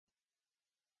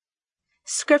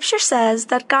Scripture says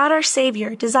that God our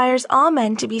Savior desires all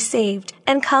men to be saved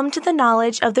and come to the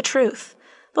knowledge of the truth.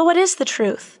 But what is the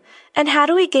truth? And how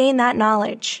do we gain that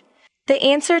knowledge? The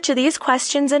answer to these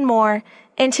questions and more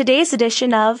in today's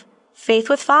edition of Faith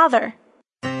with Father.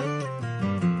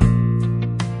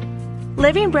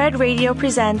 Living Bread Radio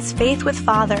presents Faith with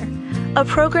Father, a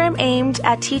program aimed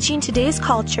at teaching today's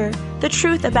culture the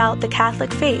truth about the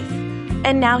Catholic faith.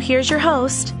 And now here's your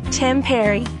host, Tim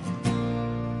Perry.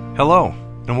 Hello,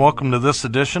 and welcome to this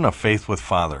edition of Faith with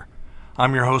Father.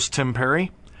 I'm your host, Tim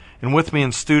Perry, and with me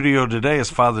in studio today is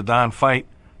Father Don Fite,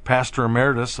 Pastor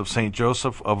Emeritus of St.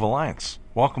 Joseph of Alliance.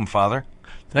 Welcome, Father.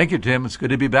 Thank you, Tim. It's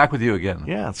good to be back with you again.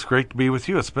 Yeah, it's great to be with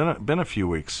you. It's been a few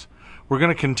weeks. We're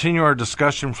going to continue our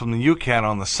discussion from the UCAT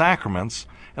on the sacraments,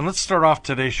 and let's start off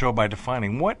today's show by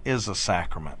defining what is a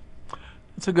sacrament.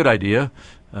 It's a good idea.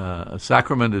 A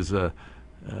sacrament is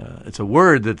it's a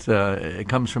word that it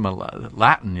comes from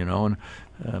Latin, and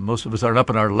most of us aren't up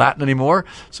in our Latin anymore,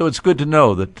 so it's good to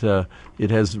know that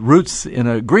it has roots in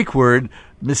a Greek word,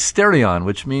 mysterion,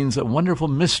 which means a wonderful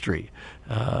mystery.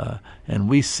 And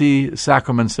we see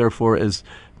sacraments, therefore, as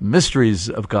mysteries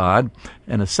of God.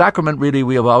 And a sacrament, really,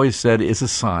 we have always said, is a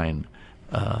sign.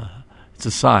 It's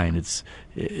a sign. It's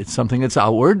something that's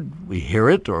outward. We hear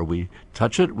it or we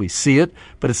touch it, we see it,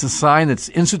 but it's a sign that's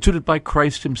instituted by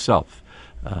Christ himself.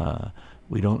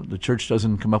 The Church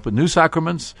doesn't come up with new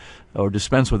sacraments or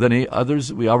dispense with any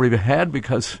others we already had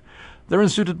because they're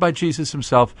instituted by Jesus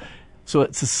himself. So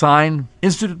it's a sign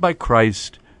instituted by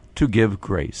Christ to give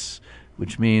grace,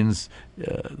 which means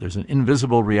there's an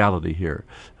invisible reality here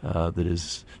that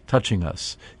is touching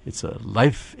us. It's a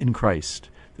life in Christ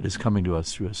that is coming to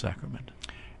us through a sacrament.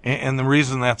 And the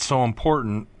reason that's so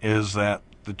important is that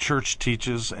the Church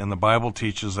teaches and the Bible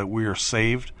teaches that we are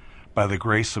saved by the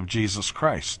grace of Jesus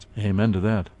Christ. Amen to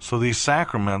that. So these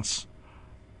sacraments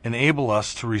enable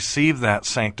us to receive that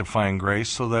sanctifying grace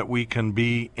so that we can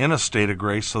be in a state of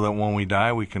grace so that when we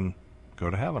die we can go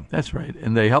to heaven. That's right.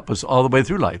 And they help us all the way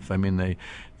through life. I mean, they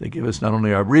give us not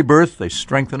only our rebirth, they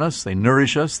strengthen us, they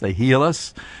nourish us, they heal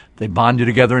us, they bond you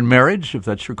together in marriage, if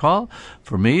that's your call.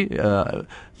 For me,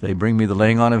 they bring me the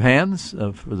laying on of hands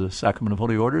for the Sacrament of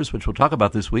Holy Orders, which we'll talk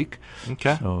about this week.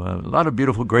 Okay. So a lot of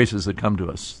beautiful graces that come to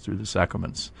us through the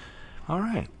sacraments. All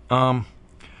right.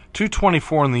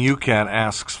 224 in the UCAT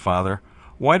asks, Father,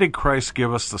 why did Christ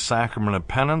give us the sacrament of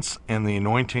penance and the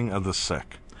anointing of the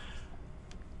sick?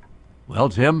 Well,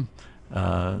 Tim,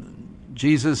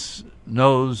 Jesus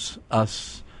knows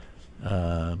us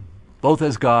both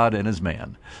as God and as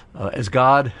man. As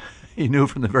God, he knew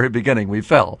from the very beginning we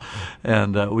fell,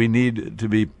 and we need to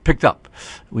be picked up.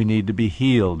 We need to be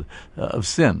healed of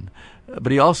sin.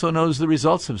 But he also knows the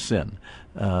results of sin.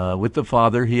 With the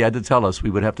Father, he had to tell us we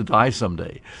would have to die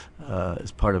someday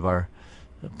as part of our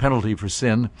penalty for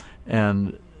sin.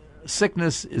 And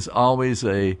sickness is always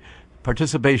a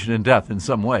participation in death in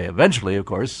some way. Eventually, of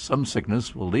course, some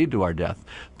sickness will lead to our death.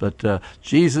 But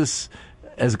Jesus,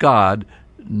 as God,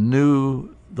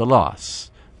 knew the loss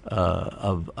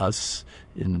of us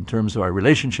in terms of our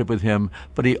relationship with him,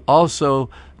 but he also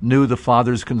knew the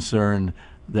Father's concern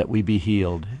that we be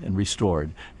healed and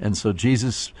restored. And so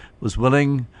Jesus was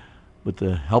willing, with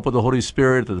the help of the Holy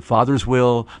Spirit, the Father's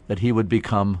will, that he would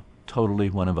become totally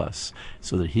one of us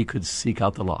so that he could seek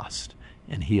out the lost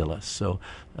and heal us. So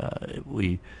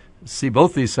we see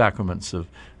both these sacraments that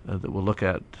we'll look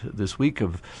at this week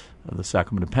of the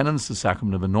sacrament of penance, the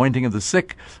sacrament of anointing of the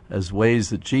sick, as ways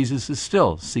that Jesus is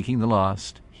still seeking the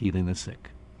lost, healing the sick.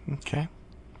 Okay.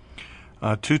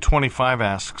 225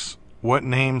 asks, what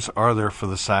names are there for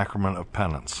the sacrament of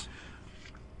penance?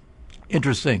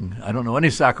 Interesting. I don't know any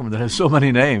sacrament that has so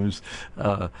many names.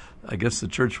 I guess the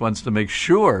Church wants to make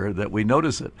sure that we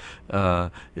notice it.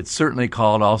 It's certainly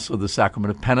called also the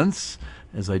sacrament of penance,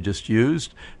 as I just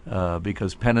used,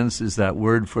 because penance is that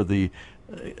word for the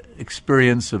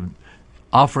experience of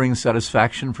offering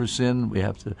satisfaction for sin. We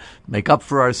have to make up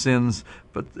for our sins,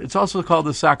 but it's also called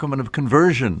the sacrament of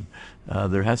conversion.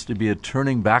 There has to be a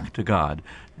turning back to God,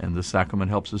 and the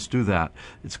sacrament helps us do that.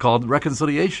 It's called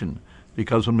reconciliation,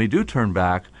 because when we do turn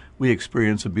back, we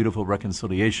experience a beautiful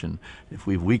reconciliation if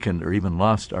we've weakened or even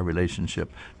lost our relationship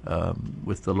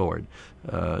with the Lord.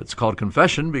 It's called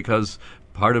confession because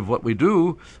part of what we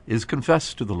do is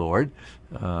confess to the Lord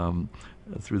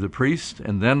through the priest,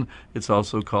 and then it's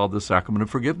also called the sacrament of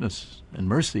forgiveness and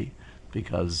mercy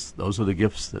because those are the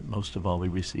gifts that most of all we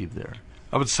receive there.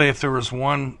 I would say if there was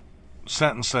one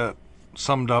sentence that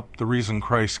summed up the reason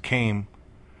Christ came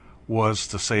was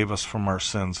to save us from our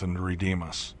sins and to redeem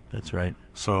us. That's right.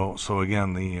 So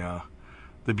again,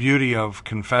 the beauty of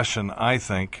confession, I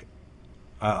think,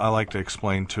 I like to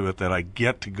explain to it that I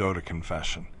get to go to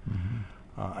confession.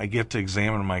 I get to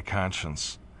examine my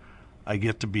conscience. I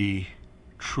get to be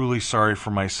truly sorry for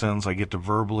my sins. I get to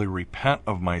verbally repent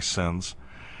of my sins.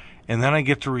 And then I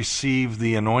get to receive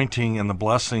the anointing and the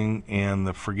blessing and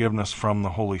the forgiveness from the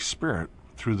Holy Spirit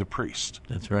through the priest.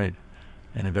 That's right.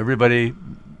 And if everybody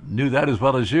knew that as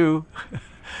well as you,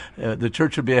 the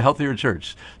church would be a healthier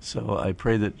church. So I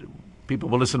pray that people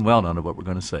will listen well now to what we're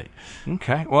going to say.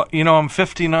 Okay. Well, I'm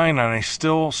 59 and I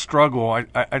still struggle.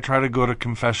 I try to go to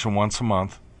confession once a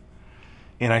month,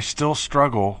 and I still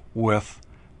struggle with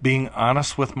being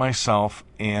honest with myself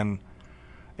and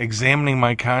examining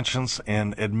my conscience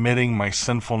and admitting my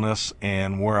sinfulness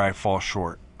and where I fall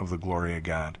short of the glory of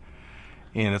God.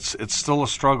 And it's still a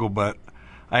struggle, but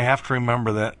I have to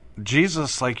remember that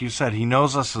Jesus, like you said, he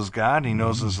knows us as God, he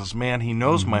knows us as man, he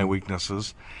knows my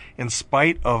weaknesses. In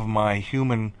spite of my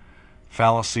human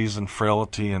fallacies and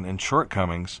frailty and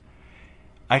shortcomings,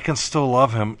 I can still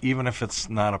love him even if it's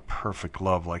not a perfect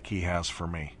love like he has for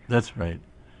me. That's right.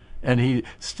 And he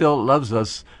still loves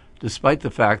us despite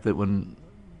the fact that when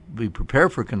we prepare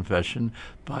for confession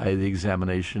by the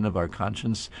examination of our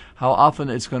conscience, how often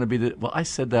it's going to be that, well, I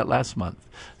said that last month.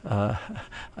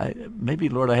 Maybe,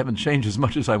 Lord, I haven't changed as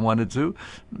much as I wanted to.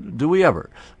 Do we ever?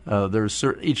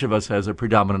 Each of us has a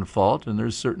predominant fault, and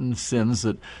there's certain sins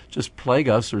that just plague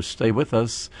us or stay with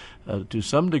us to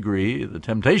some degree, the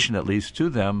temptation at least to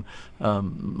them,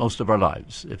 most of our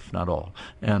lives, if not all.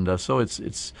 And so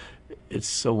it's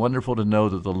so wonderful to know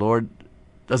that the Lord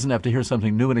doesn't have to hear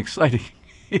something new and exciting.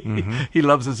 He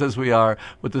loves us as we are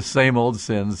with the same old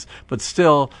sins, but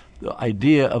still the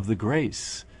idea of the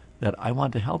grace that I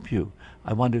want to help you.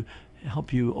 I want to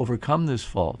help you overcome this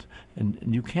fault, and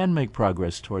you can make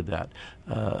progress toward that.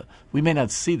 We may not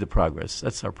see the progress.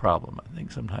 That's our problem. I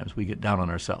think sometimes we get down on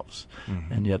ourselves,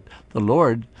 and yet the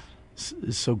Lord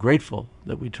is so grateful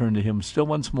that we turn to him still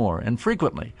once more and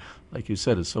frequently. Like you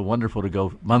said, it's so wonderful to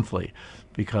go monthly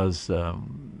because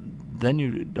then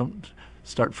you don't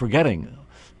start forgetting.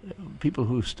 People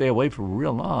who stay away for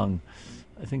real long,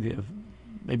 I think they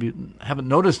maybe haven't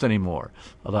noticed anymore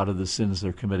a lot of the sins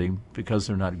they're committing because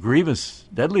they're not grievous,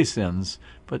 deadly sins,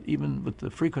 but even with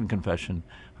the frequent confession,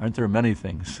 aren't there many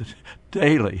things that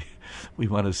daily we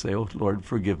want to say, oh, Lord,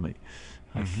 forgive me.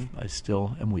 I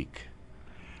still am weak.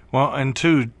 Well, and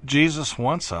two, Jesus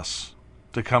wants us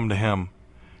to come to him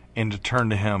and to turn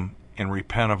to him and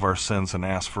repent of our sins and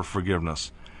ask for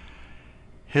forgiveness.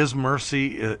 His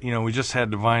mercy, we just had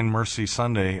Divine Mercy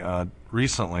Sunday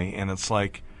recently, and it's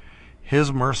like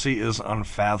his mercy is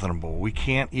unfathomable. We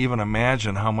can't even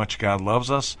imagine how much God loves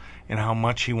us and how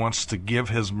much he wants to give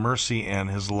his mercy and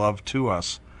his love to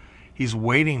us. He's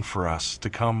waiting for us to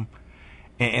come,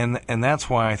 and that's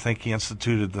why I think he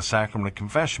instituted the sacrament of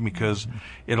confession, because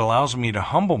it allows me to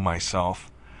humble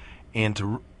myself and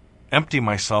to empty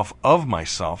myself of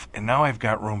myself, and now I've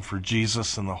got room for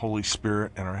Jesus and the Holy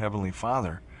Spirit and our Heavenly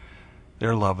Father,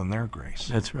 their love and their grace.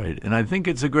 That's right. And I think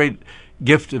it's a great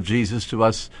gift of Jesus to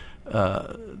us.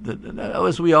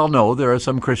 As we all know, there are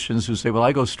some Christians who say, well,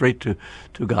 I go straight to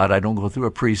God. I don't go through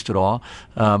a priest at all.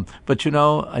 But,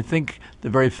 I think the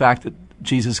very fact that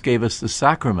Jesus gave us the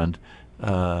sacrament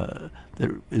that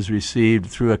is received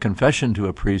through a confession to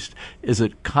a priest is a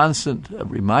constant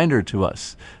reminder to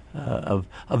us of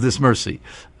this mercy.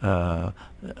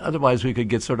 Otherwise, we could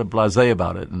get sort of blasé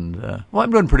about it. And,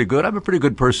 I'm doing pretty good. I'm a pretty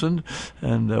good person.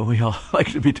 And we all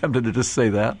like to be tempted to just say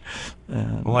that.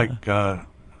 Like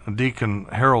Deacon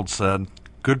Harold said,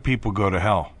 good people go to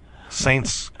hell.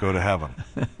 Saints go to heaven.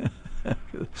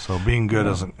 So being good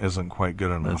isn't quite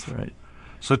good enough. That's right.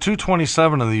 So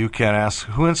 227 of the UCAT asks,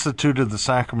 who instituted the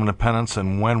sacrament of penance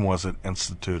and when was it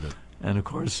instituted? And, of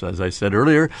course, as I said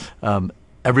earlier,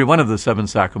 every one of the seven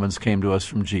sacraments came to us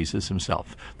from Jesus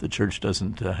himself. The church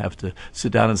doesn't have to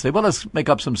sit down and say, well, let's make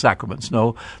up some sacraments.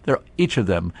 No, they're each of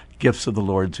them gifts of the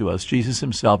Lord to us. Jesus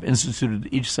himself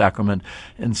instituted each sacrament,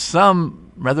 and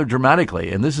some rather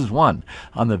dramatically, and this is one.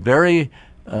 On the very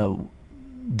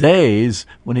days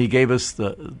when he gave us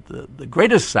the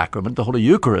greatest sacrament, the Holy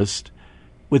Eucharist,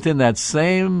 within that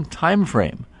same time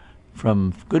frame,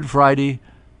 from Good Friday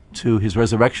to his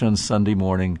resurrection on Sunday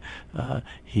morning,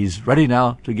 he's ready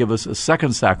now to give us a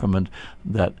second sacrament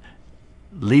that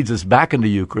leads us back into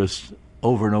Eucharist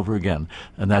over and over again.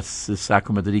 And that's the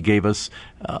sacrament that he gave us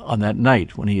on that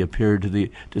night when he appeared to the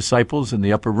disciples in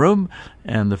the upper room.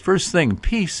 And the first thing,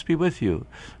 peace be with you.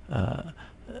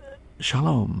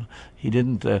 Shalom. He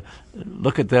didn't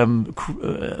look at them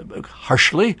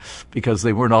harshly because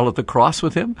they weren't all at the cross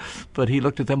with him, but he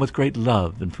looked at them with great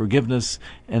love and forgiveness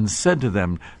and said to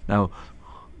them, now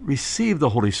receive the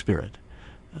Holy Spirit.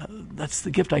 That's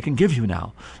the gift I can give you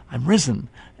now. I'm risen,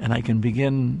 and I can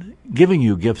begin giving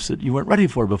you gifts that you weren't ready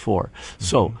for before. Mm-hmm.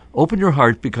 So open your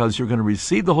heart, because you're going to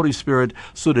receive the Holy Spirit,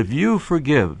 so that if you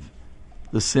forgive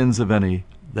the sins of any,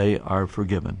 they are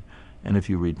forgiven. And if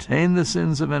you retain the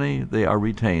sins of any, they are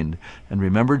retained. And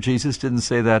remember, Jesus didn't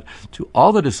say that to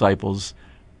all the disciples.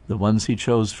 The ones he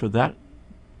chose for that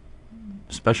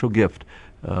special gift,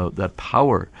 that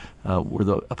power, were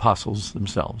the apostles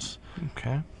themselves.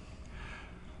 Okay.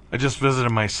 I just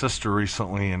visited my sister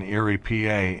recently in Erie, PA,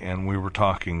 and we were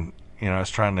talking, I was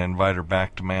trying to invite her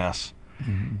back to Mass.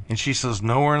 Mm-hmm. And she says,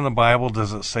 nowhere in the Bible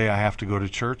does it say I have to go to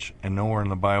church, and nowhere in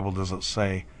the Bible does it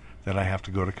say that I have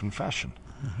to go to confession.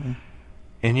 Mm-hmm.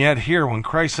 And yet here, when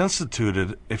Christ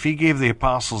instituted, if he gave the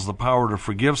apostles the power to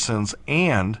forgive sins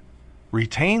and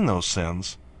retain those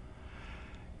sins,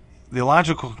 the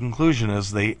logical conclusion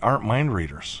is they aren't mind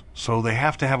readers. So they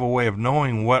have to have a way of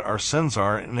knowing what our sins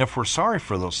are and if we're sorry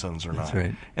for those sins or not. That's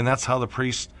right. And that's how the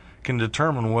priest can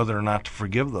determine whether or not to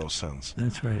forgive those sins.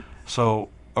 That's right. So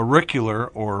auricular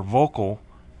or vocal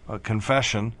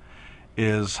confession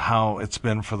is how it's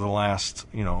been for the last,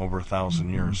 over 1,000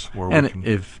 years. And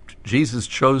if Jesus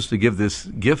chose to give this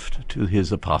gift to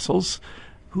his apostles,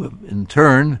 who have in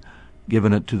turn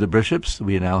given it to the bishops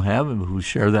we now have, and who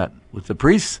share that with the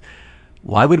priests,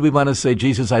 why would we want to say,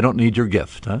 Jesus, I don't need your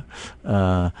gift?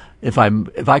 Huh? If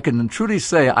I can truly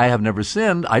say I have never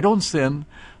sinned, I don't sin.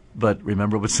 But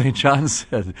remember what St. John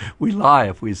said, we lie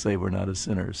if we say we're not a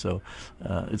sinner. So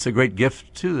it's a great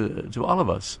gift to all of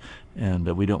us. And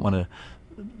we don't want to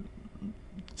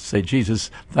say, Jesus,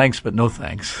 thanks, but no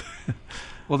thanks.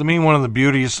 Well, to me, one of the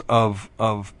beauties of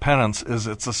penance is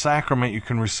it's a sacrament you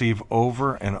can receive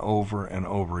over and over and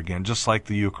over again, just like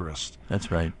the Eucharist. That's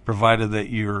right. Provided that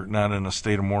you're not in a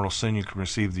state of mortal sin, you can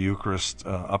receive the Eucharist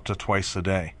up to twice a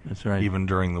day. That's right. Even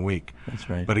during the week. That's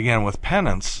right. But again, with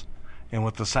penance and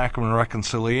with the sacrament of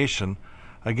reconciliation,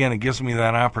 again, it gives me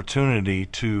that opportunity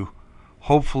to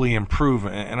hopefully improve.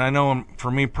 And I know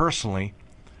for me personally,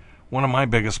 one of my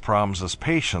biggest problems is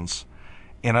patience,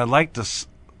 and I'd like to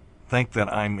think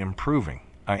that I'm improving.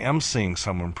 I am seeing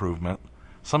some improvement.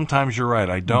 Sometimes you're right,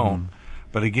 I don't. Mm-hmm.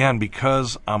 But again,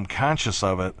 because I'm conscious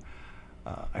of it,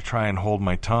 I try and hold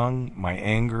my tongue, my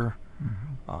anger.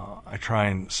 Mm-hmm. I try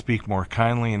and speak more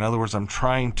kindly. In other words, I'm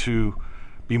trying to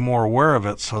be more aware of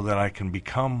it so that I can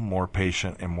become more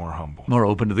patient and more humble. More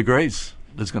open to the grace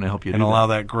that's going to help you and allow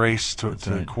that grace to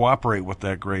right. cooperate with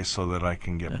that grace so that I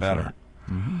can get better. Right.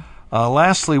 Mm-hmm.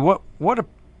 Lastly,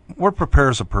 what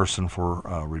prepares a person for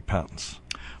repentance?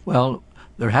 Well,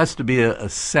 there has to be a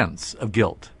sense of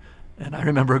guilt. And I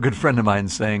remember a good friend of mine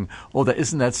saying,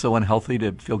 isn't that so unhealthy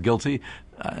to feel guilty?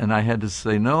 And I had to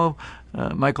say, no,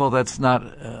 Michael, that's not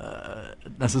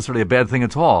necessarily a bad thing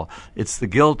at all. It's the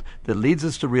guilt that leads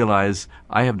us to realize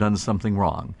I have done something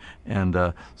wrong.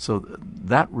 And so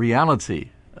that reality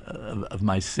of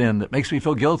my sin that makes me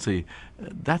feel guilty,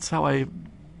 that's how I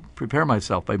prepare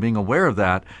myself, by being aware of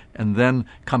that and then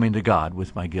coming to God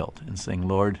with my guilt and saying,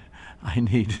 Lord, I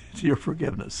need your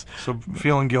forgiveness. So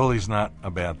feeling guilty is not a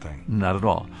bad thing? Not at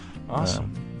all.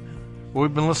 Awesome. Well,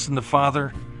 we've been listening to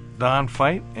Father Don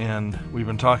Fite, and we've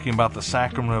been talking about the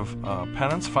sacrament of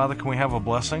penance. Father, can we have a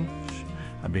blessing?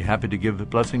 I'd be happy to give a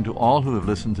blessing to all who have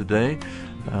listened today.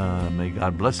 May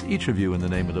God bless each of you in the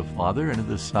name of the Father, and of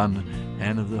the Son,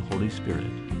 and of the Holy Spirit.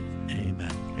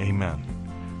 Amen. Amen.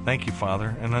 Thank you,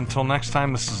 Father. And until next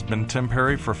time, this has been Tim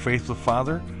Perry for Faith with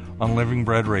Father on Living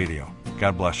Bread Radio.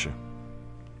 God bless you.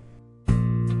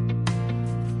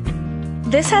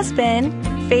 This has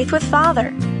been Faith with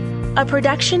Father, a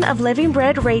production of Living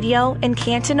Bread Radio in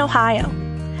Canton, Ohio.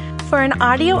 For an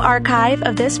audio archive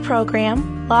of this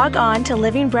program, log on to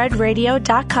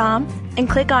livingbreadradio.com and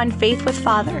click on Faith with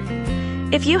Father.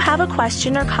 If you have a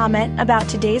question or comment about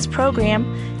today's program,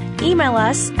 email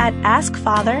us at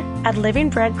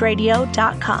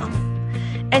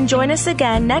askfather@livingbreadradio.com. And join us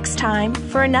again next time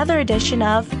for another edition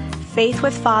of Faith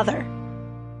with Father.